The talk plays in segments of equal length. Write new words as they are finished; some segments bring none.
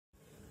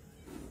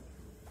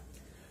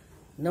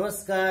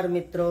નમસ્કાર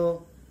મિત્રો,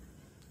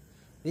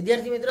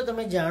 વિદ્યાર્થી મિત્રો,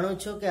 તમે જાણો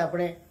છો કે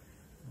આપણે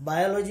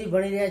બાયોલોજી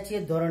ભણી રહ્યા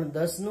છીએ ધોરણ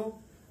 10 નું,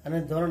 અને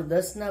ધોરણ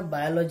 10 ના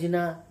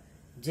બાયોલોજીના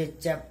જે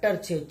ચેપ્ટર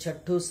છે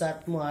 6ઠું,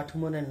 7મું,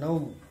 8મું અને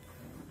 9મું.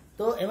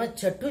 તો એમાં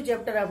 6ઠું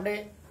ચેપ્ટર આપણે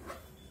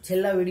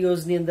છેલ્લા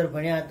વિડીયોઝની અંદર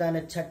ભણ્યા હતા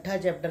અને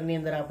 6ઠા ચેપ્ટરની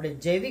અંદર આપણે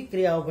જૈવિક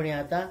ક્રિયાઓ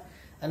ભણ્યા હતા.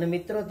 અને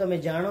મિત્રો,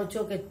 તમે જાણો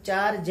છો કે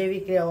 4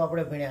 જૈવિક ક્રિયાઓ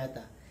આપણે ભણ્યા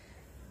હતા,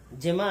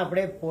 જેમાં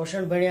આપણે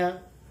પોષણ ભણ્યા,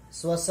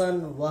 શ્વસન,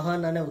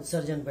 વહન અને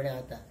ઉત્સર્જન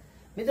ભણ્યા હતા.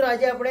 મિત્રો,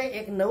 આજે આપણે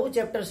એક નવું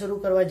ચેપ્ટર શરૂ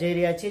કરવા જઈ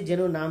રહ્યા છીએ,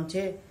 જેનું નામ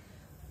છે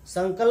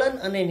સંકલન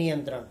અને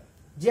નિયંત્રણ,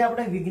 જે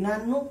આપણે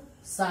વિજ્ઞાનનું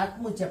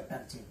 7મું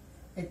ચેપ્ટર છે.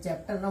 એ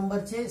ચેપ્ટર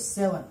નંબર છે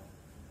 7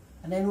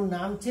 અને એનું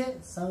નામ છે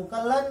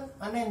સંકલન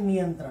અને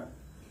નિયંત્રણ,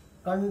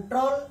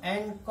 કંટ્રોલ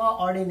એન્ડ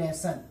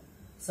કોઓર્ડિનેશન.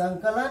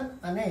 સંકલન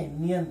અને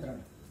નિયંત્રણ.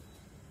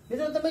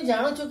 મિત્રો, તમે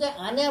જાણો છો કે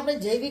આને આપણે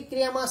જૈવિક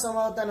ક્રિયામાં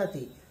સમાવતા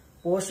નથી.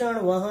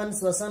 પોષણ, વહન,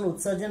 શ્વસન,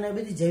 ઉત્સર્જન એ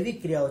બધી જૈવિક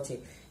ક્રિયાઓ છે.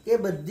 એ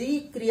બધી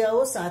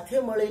ક્રિયાઓ સાથે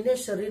મળીને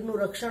શરીરનું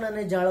રક્ષણ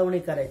અને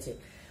જાળવણી કરે છે.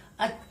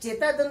 આ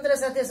ચેતાતંત્ર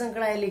સાથે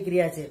સંકળાયેલી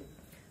ક્રિયા છે.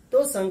 તો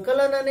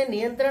સંકલન અને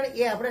નિયંત્રણ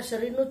એ આપણા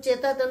શરીરનું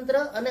ચેતાતંત્ર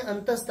અને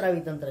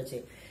અંતઃસ્ત્રાવી તંત્ર છે.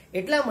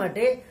 એટલા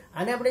માટે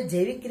આને આપણે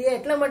જૈવિક ક્રિયા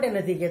એટલા માટે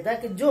નથી કહેતા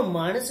કે જો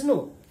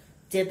માણસનું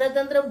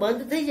ચેતાતંત્ર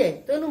બંધ થઈ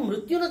જાય તો એનું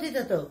મૃત્યુ નથી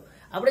થતો.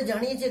 આપણે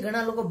જાણીએ છીએ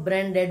ઘણા લોકો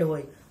બ્રેન ડેડ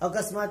હોય,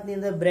 અકસ્માતની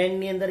અંદર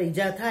બ્રેનની અંદર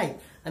ઈજા થાય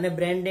અને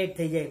બ્રેન ડેડ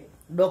થઈ જાય.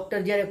 ડોક્ટર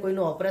જ્યારે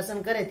કોઈનું ઓપરેશન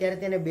કરે ત્યારે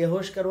તેને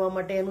બેહોશ કરવા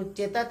માટે એનું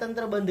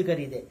ચેતાતંત્ર બંધ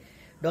કરી દે.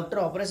 ડોક્ટર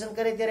ઓપરેશન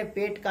કરે ત્યારે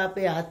પેટ કાપે,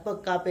 હાથ પગ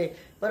કાપે,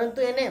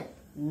 પરંતુ એને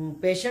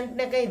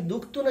પેશન્ટને કંઈ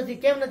દુખતું નથી.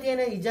 કેમ નથી?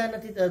 એને ઈજા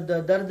નથી,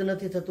 દર્દ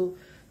નથી થતું.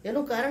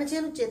 એનું કારણ છે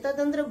એનું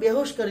ચેતાતંત્ર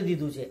બેહોશ કરી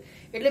દીધું છે.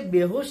 એટલે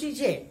બેહોશી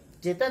છે,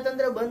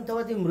 ચેતાતંત્ર બંધ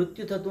થવાથી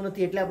મૃત્યુ થતું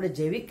નથી. એટલે આપણે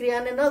જૈવિક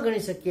ક્રિયાને ન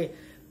ગણી શકીએ,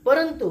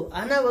 પરંતુ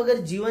આના વગર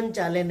જીવન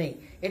ચાલે નહીં.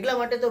 એટલા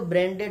માટે તો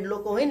બ્રેન ડેડ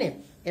લોકો હોય ને,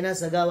 એના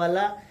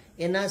સગાવાલા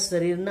એના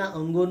શરીરના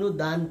અંગોનું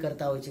દાન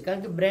કરતા હોય છે.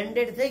 કારણ કે બ્રેન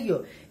ડેડ થઈ ગયો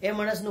એ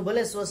માણસનું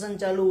ભલે શ્વસન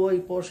ચાલુ હોય,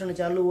 પોષણ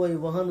ચાલુ હોય,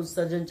 વહન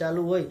ઉત્સર્જન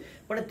ચાલુ હોય,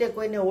 પણ તે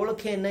કોઈને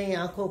ઓળખે નહીં,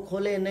 આંખો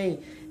ખોલે નહીં,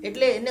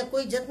 એટલે એને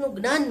કોઈ જાતનું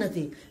જ્ઞાન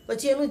નથી.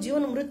 પછી એનું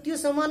જીવન મૃત્યુ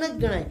સમાન જ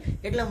ગણાય.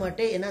 એટલા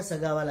માટે એના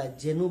સગાવાલા,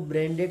 જેનું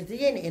બ્રેન ડેડ થઈ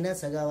જાય ને, એના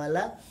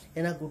સગાવાલા,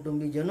 એના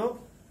કુટુંબીજનો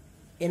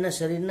એના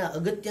શરીરના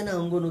અગત્યના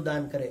અંગોનું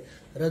દાન કરે.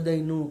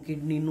 હૃદયનું,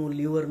 કિડનીનું,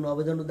 લીવરનું, આ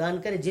બધાનું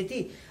દાન કરે,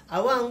 જેથી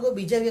આવા અંગો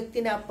બીજા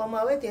વ્યક્તિને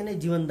આપવામાં આવે તો એને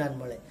જીવનદાન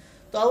મળે.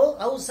 તો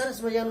આવું સરસ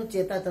મજાનું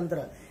ચેતાતંત્ર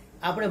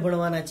આપણે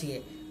ભણવાના છીએ.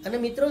 અને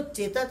મિત્રો,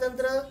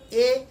 ચેતાતંત્ર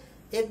એ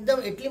એકદમ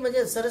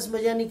એટલી સરસ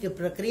મજાની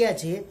પ્રક્રિયા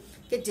છે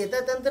કે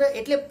ચેતાતંત્ર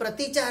એટલે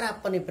પ્રતિચાર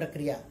આપવાની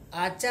પ્રક્રિયા.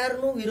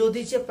 આચારનું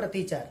વિરોધી છે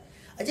પ્રતિચાર.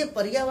 આજે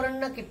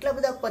પર્યાવરણના કેટલા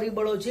બધા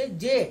પરિબળો છે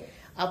જે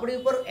આપણી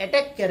ઉપર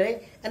એટેક કરે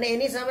અને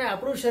એની સામે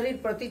આપણું શરીર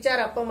પ્રતિચાર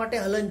આપવા માટે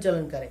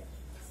હલનચલન કરે.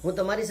 હું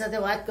તમારી સાથે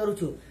વાત કરું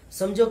છું,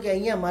 સમજો કે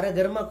અહીંયા મારા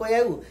ઘરમાં કોઈ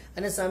આવ્યું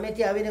અને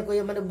સામેથી આવીને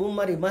કોઈએ મને બૂમ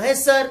મારી,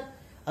 મહેશ સર,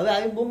 હવે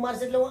આવી બૂમ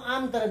મારશે એટલે હું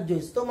આમ તરફ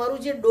જોઈશ. તો મારું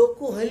જે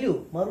ડોકું હલ્યું,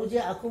 મારું જે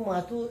આખું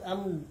માથું આમ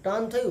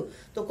ટર્ન થયું,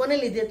 તો કોને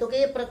લીધે? તો કે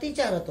એ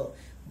પ્રતિચાર હતો,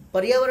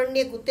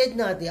 પર્યાવરણની એક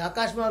ઉત્તેજના હતી.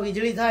 આકાશમાં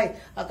વીજળી થાય,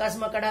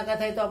 આકાશમાં કડાકા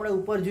થાય તો આપણે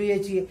ઉપર જોઈએ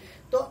છીએ.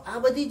 તો આ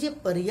બધી જે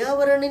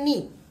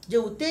પર્યાવરણની જે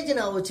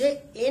ઉત્તેજનાઓ છે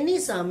એની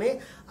સામે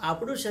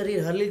આપણું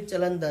શરીર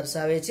હલનચલન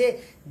દર્શાવે છે,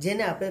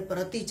 જેને આપણે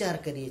પ્રતિચાર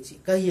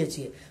કહીએ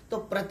છીએ. તો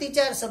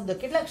પ્રતિચાર શબ્દ,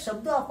 કેટલાક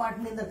શબ્દો આ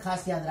પાઠની અંદર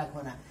ખાસ યાદ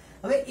રાખવાના.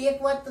 હવે એક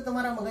વાત તો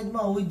તમારા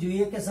મગજમાં હોવી જ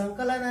જોઈએ કે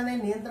સંકલન અને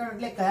નિયંત્રણ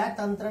એટલે કયા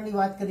તંત્રની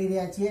વાત કરી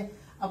રહ્યા છીએ?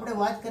 આપણે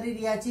વાત કરી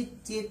રહ્યા છીએ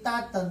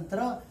ચેતાતંત્ર,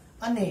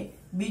 અને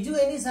બીજું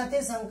એની સાથે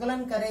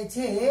સંકલન કરે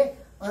છે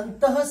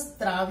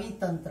અંતઃસ્ત્રાવી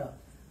તંત્ર.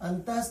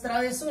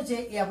 અંતઃસ્ત્રાવી શું છે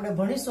એ આપણે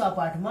ભણીશું આ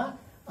પાઠમાં.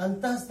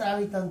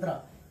 અંતઃસ્ત્રાવી તંત્ર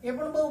એ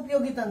પણ બહુ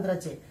ઉપયોગી તંત્ર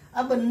છે.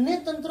 આ બંને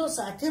તંત્રો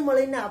સાથે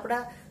મળીને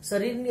આપણા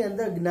શરીરની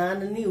અંદર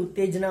જ્ઞાનની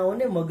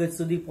ઉત્તેજનાઓને મગજ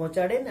સુધી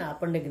પહોંચાડે ને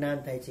આપણને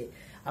જ્ઞાન થાય છે.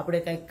 આપણે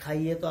કંઈક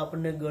ખાઈએ તો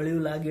આપણને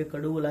ગળ્યું લાગે,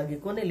 કડવું લાગે,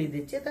 કોને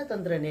લીધે?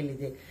 ચેતાતંત્રને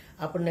લીધે.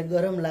 આપણને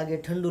ગરમ લાગે,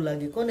 ઠંડુ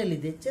લાગે, કોને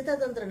લીધે?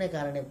 ચેતાતંત્રને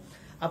કારણે.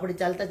 આપણે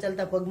ચાલતા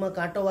ચાલતા પગમાં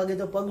કાંટો વાગે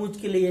તો પગ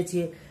ઉંચકી લઈએ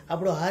છીએ.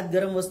 આપણો હાથ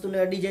ગરમ વસ્તુને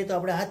અડી જાય તો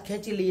આપણે હાથ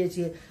ખેંચી લઈએ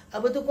છીએ. આ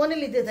બધું કોને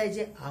લીધે થાય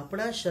છે?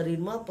 આપણા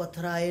શરીરમાં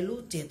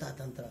પથરાયેલું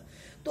ચેતાતંત્ર.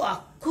 તો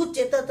આખું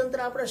ચેતાતંત્ર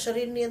આપણા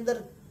શરીરની અંદર,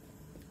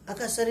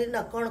 આખા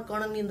શરીરના કણ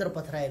કણની અંદર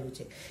પથરાયેલું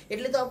છે.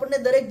 એટલે તો આપણને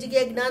દરેક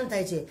જગ્યાએ જ્ઞાન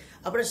થાય છે.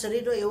 આપણા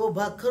શરીરનો એવો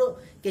ભાગ ખરો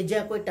કે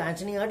જ્યાં કોઈ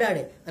ટાંચણી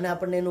અડાડે અને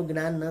આપણને એનું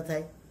જ્ઞાન ન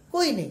થાય?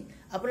 કોઈ નહીં.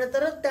 આપણે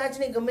તરત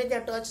ટાંચણી ગમે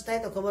ત્યાં ટચ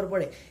થાય તો ખબર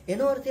પડે.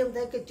 એનો અર્થ એમ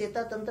થાય કે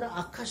ચેતાતંત્ર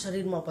આખા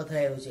શરીરમાં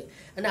પથરાયેલું છે.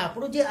 અને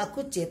આપણું જે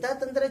આખું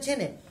ચેતાતંત્ર છે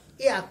ને,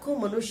 એ આખું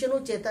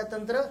મનુષ્યનું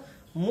ચેતાતંત્ર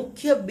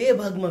મુખ્ય 2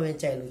 ભાગમાં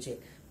વહેંચાયેલું છે.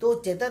 તો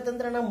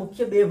ચેતાતંત્રના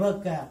મુખ્ય 2 ભાગ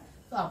કયા?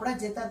 તો આપણા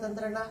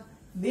ચેતાતંત્રના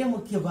 2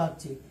 મુખ્ય ભાગ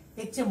છે.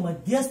 એક છે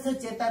મધ્યસ્થ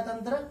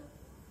ચેતાતંત્ર,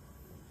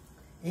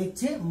 એક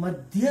છે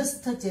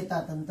મધ્યસ્થ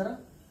ચેતાતંત્ર,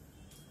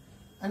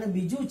 અને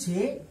બીજું છે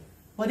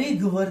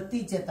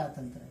પરિઘવર્તી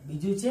ચેતાતંત્ર.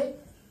 બીજું છે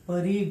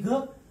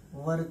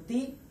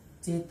પરિઘવર્તી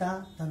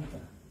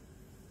ચેતાતંત્ર.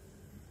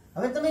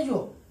 હવે તમે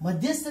જુઓ,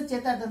 મધ્યસ્થ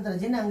ચેતાતંત્ર,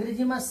 જેને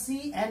અંગ્રેજીમાં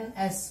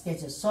CNS કહે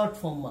છે, શોર્ટ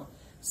ફોર્મમાં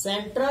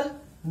સેન્ટ્રલ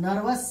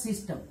નર્વસ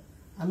સિસ્ટમ.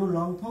 આનું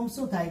લોંગ ફોર્મ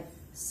શું થાય?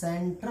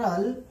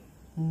 સેન્ટ્રલ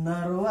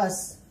નર્વસ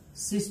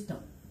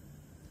સિસ્ટમ,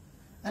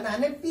 અને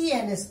આને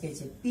પીએનએસ કહે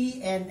છે.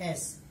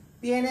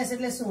 પીએનએસ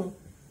એટલે શું?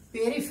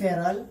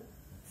 Peripheral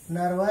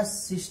nervous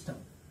system.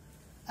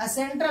 આ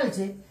સેન્ટ્રલ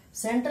છે.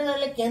 સેન્ટ્રલ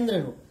એટલે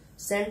કેન્દ્રનું.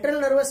 સેન્ટ્રલ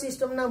નર્વસ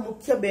સિસ્ટમના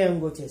મુખ્ય બે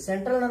અંગો છે.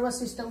 સેન્ટ્રલ નર્વસ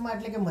સિસ્ટમમાં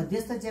એટલે કે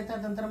મધ્યસ્થ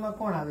ચેતાતંત્રમાં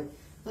કોણ આવે?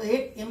 તો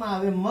એક એમાં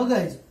આવે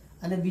મગજ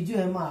અને બીજું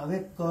એમાં આવે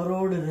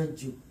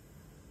કરોડરજ્જુ.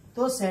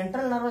 તો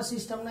સેન્ટ્રલ નર્વસ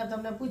સિસ્ટમના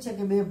તમને પૂછે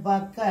કે બે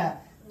ભાગ કયા?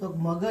 તો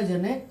મગજ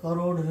અને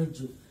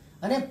કરોડરજ્જુ.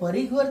 અને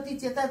પરિઘવર્તી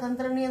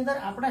ચેતાતંત્રની અંદર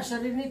આપણા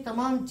શરીરની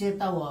તમામ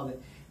ચેતાઓ આવે,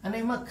 અને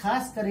એમાં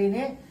ખાસ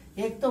કરીને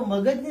એક તો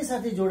મગજની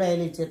સાથે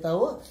જોડાયેલી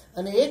ચેતાઓ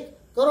અને એક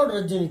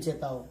કરોડરજ્જુની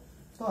ચેતાઓ.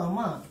 તો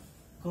આમાં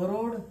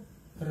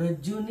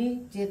કરોડરજ્જુની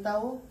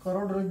ચેતાઓ,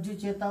 કરોડરજ્જુ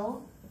ચેતાઓ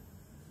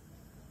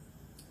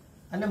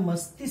અને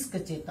મસ્તિષ્ક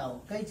ચેતાઓ.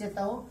 કઈ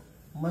ચેતાઓ?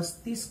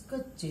 મસ્તિષ્ક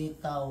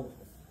ચેતાઓ.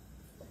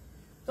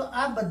 તો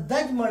આ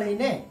બધા જ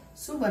મળીને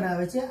શું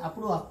બનાવે છે?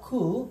 આપણું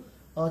આખું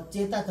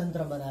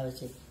ચેતાતંત્ર બનાવે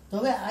છે. તો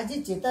હવે આ જે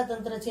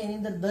ચેતાતંત્ર છે એની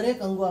અંદર દરેક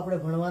અંગો આપણે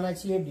ભણવાના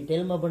છીએ,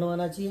 ડિટેલમાં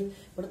ભણવાના છીએ.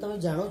 પણ તમે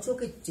જાણો છો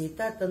કે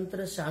ચેતાતંત્ર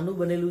શાનું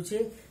બનેલું છે?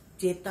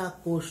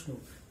 ચેતાકોષનું.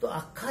 તો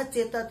આખા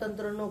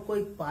ચેતાતંત્રનો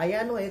કોઈ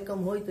પાયાનો એકમ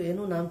હોય તો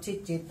એનું નામ છે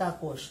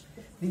ચેતાકોષ.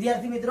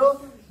 વિદ્યાર્થી મિત્રો,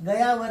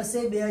 ગયા વર્ષે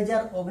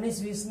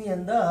 2019-20 ની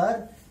અંદર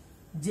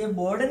જે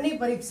બોર્ડની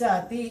પરીક્ષા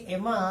હતી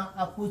એમાં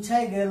આ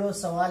પૂછાઈ ગયેલો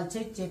સવાલ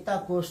છે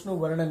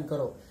ચેતાકોષનું વર્ણન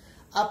કરો.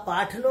 આ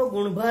પાઠનો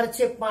ગુણભાર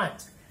છે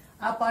 5.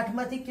 આ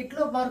પાઠમાંથી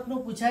કેટલો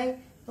માર્કનું પૂછાય?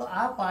 તો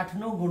આ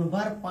પાઠનો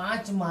ગુણભાર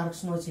 5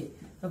 માર્ક્સનો છે.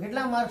 તો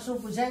કેટલા માર્ક્સનું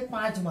પૂછાય?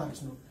 5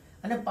 માર્ક્સનું.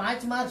 અને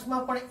 5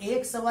 માર્ક્સમાં પણ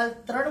એક સવાલ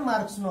 3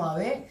 માર્ક્સનો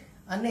આવે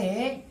અને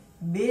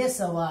બે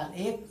સવાલ,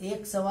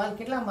 એક સવાલ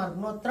કેટલા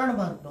માર્કનો? 3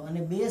 માર્કનો.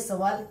 અને બે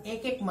સવાલ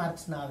 1-1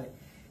 માર્ક્સના આવે.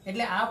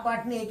 એટલે આ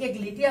પાઠની એક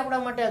લીટી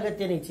આપણા માટે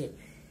અગત્યની છે.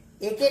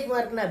 1-1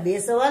 માર્કના બે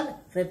સવાલ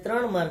અને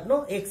 3 માર્કનો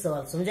એક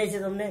સવાલ. સમજાય છે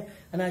તમને?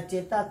 અને આ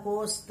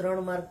ચેતાકોષ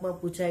 3 માર્કમાં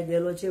પૂછાઈ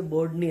ગયેલો છે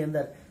બોર્ડની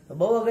અંદર.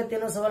 બહુ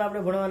અગત્યનો સવાલ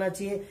આપણે ભણવાના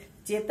છીએ.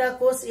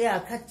 ચેતાકોષ એ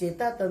આખા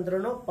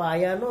ચેતાતંત્રનો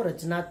પાયાનો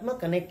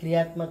રચનાત્મક અને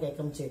ક્રિયાત્મક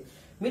એકમ છે.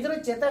 મિત્રો,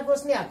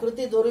 ચેતાકોષની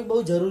આકૃતિ દોરવી બહુ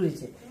જરૂરી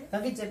છે,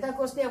 કારણ કે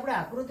ચેતાકોષની આપણે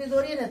આકૃતિ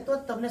દોરીએ ને તો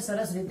જ તમને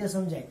સરસ રીતે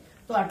સમજાય.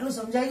 તો આટલું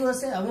સમજાયું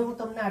હશે. હવે હું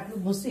તમને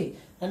આટલું ભૂસી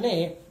અને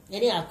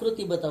એની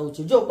આકૃતિ બતાવું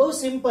છું. જો, બહુ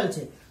સિમ્પલ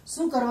છે.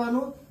 શું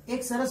કરવાનું?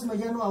 એક સરસ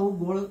મજાનું આવું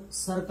ગોળ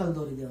સર્કલ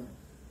દોરી દેવાનું.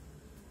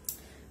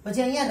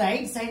 પછી અહીંયા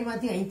રાઈટ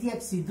સાઈડમાંથી અહીંથી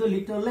એક સીધો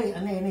લીટો લઈ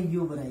અને એને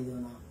યુ બનાવી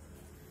દેવાનો.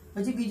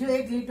 પછી બીજો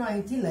એક લીટો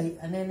અહીંથી લઈ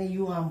અને એને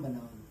યુ આમ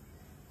બનાવવાનું.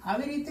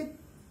 આવી રીતે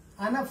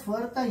આના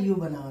ફરતા યુ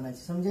બનાવવાના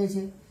છે. સમજાય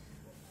છે?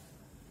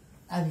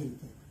 આવી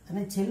રીતે.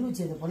 અને છેલ્લું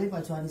છે તો ફરી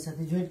પાછું આની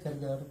સાથે જોઈન્ટ કરી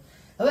દેવાનું.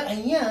 હવે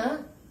અહીંયા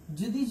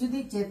જુદી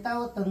જુદી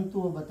ચેતાઓ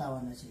તંતુઓ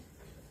બતાવવાના છે.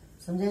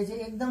 સમજાય છે?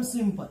 એકદમ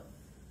સિમ્પલ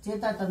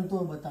ચેતા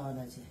તંતુઓ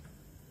બતાવવાના છે.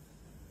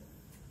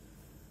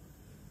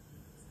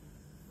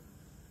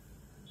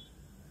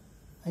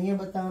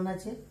 અહીંયા બતાવવાના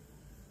છે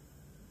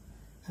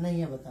અને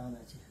અહીંયા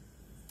બતાવવાના છે.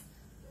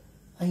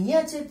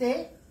 અહીંયા છે તે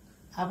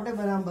આપણે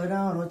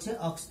બનાવવાનો છે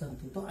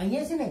અક્ષતંતુ. તો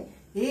અહીંયા છે ને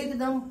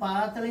એકદમ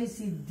પાતળી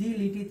સીધી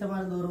લીટી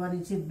તમારે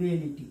દોરવાની છે. 2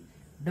 લીટી,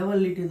 ડબલ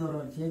લીટી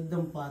દોરવાની છે,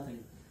 એકદમ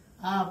પાતળી.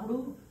 આ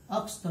આપણું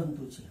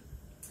અક્ષતંતુ છે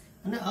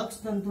અને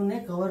અક્ષતંતુને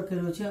કવર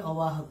કર્યો છે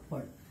અવાહક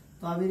પડ.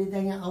 તો આવી રીતે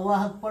અહીંયા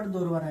અવાહક પડ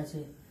દોરવાના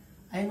છે.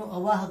 એનું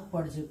અવાહક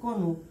પડ છે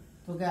કોનું?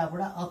 તો કે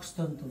આપણા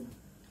અક્ષતંતુનું.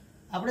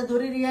 આપણે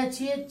દોરી રહ્યા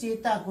છીએ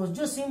ચેતાકોષ.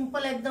 જો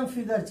સિમ્પલ એકદમ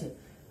ફિગર છે,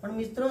 પણ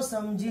મિત્રો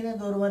સમજીને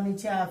દોરવાની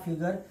છે આ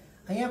ફિગર.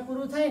 અહીંયા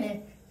પૂરું થાય ને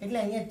એટલે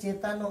અહીંયા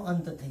ચેતાનો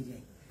અંત થઈ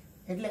જાય.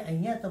 એટલે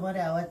અહીંયા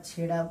તમારે આવા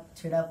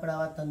છેડા પર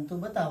આવા તંતુ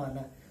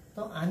બતાવવાના.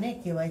 તો આને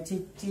કહેવાય છે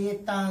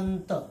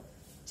ચેતાંત.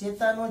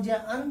 ચેતાનો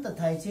જ્યાં અંત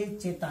થાય છે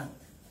ચેતાંત.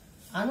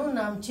 આનું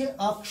નામ છે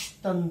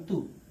અક્ષતંતુ.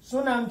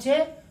 શું નામ છે?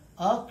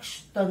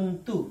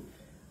 અક્ષતંતુ.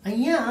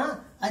 અહીંયા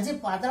આ જે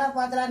પાતળા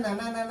પાતળા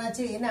નાના નાના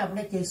છે એને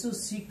આપણે કહેશું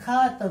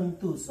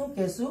શિખાતંતુ. શું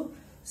કહેશું?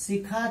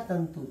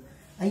 શિખાતંતુ.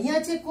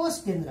 અહીંયા છે કોષ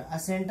કેન્દ્ર. આ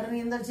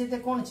સેન્ટરની અંદર છે તે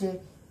કોણ છે?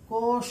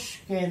 કોષ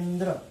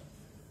કેન્દ્ર.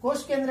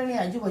 કોષ કેન્દ્રની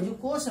આજુબાજુ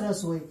કોષ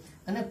રસ હોય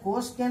અને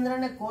કોષ કેન્દ્ર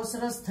અને કોષ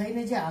રસ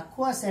થઈને જે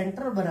આખું આ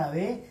સેન્ટર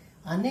બનાવે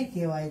આને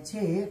કહેવાય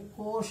છે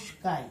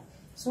કોષકાય.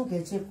 શું કહે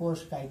છે?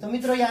 કોષકાય. તો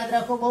મિત્રો યાદ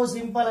રાખો, બહુ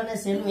સિમ્પલ અને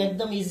સહેલું,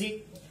 એકદમ ઈઝી.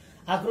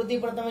 આકૃતિ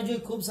પણ તમે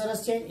જોઈ ખૂબ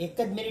સરસ છે.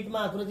 1 જ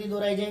મિનિટમાં આકૃતિ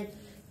દોરાઈ જાય.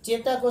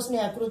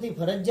 ચેતાકોષની આકૃતિ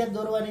ફરજિયાત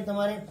દોરવાની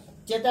તમારે.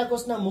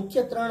 ચેતાકોષના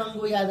મુખ્ય 3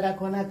 અંગો યાદ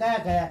રાખવાના.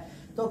 કયા કયા?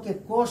 તો કે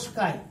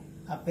કોષકાય,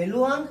 આ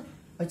પહેલું અંગ,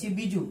 પછી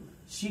બીજું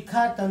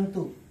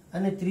શિખાતંતુ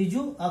અને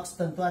ત્રીજું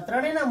અક્ષતંતુ. આ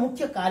ત્રણેયના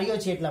મુખ્ય કાર્યો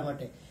છે એટલા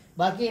માટે.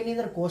 બાકી એની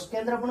અંદર કોષ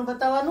કેન્દ્ર પણ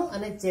બતાવવાનું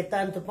અને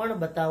ચેતાંત પણ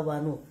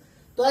બતાવવાનું.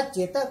 તો આ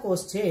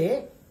ચેતાકોષ છે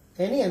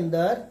એની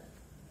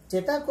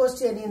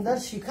અંદર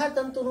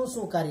શિખાતંતુનું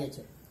શું કાર્ય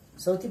છે?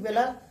 સૌથી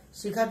પહેલા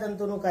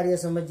શિખાતંતુનું કાર્ય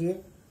સમજીએ.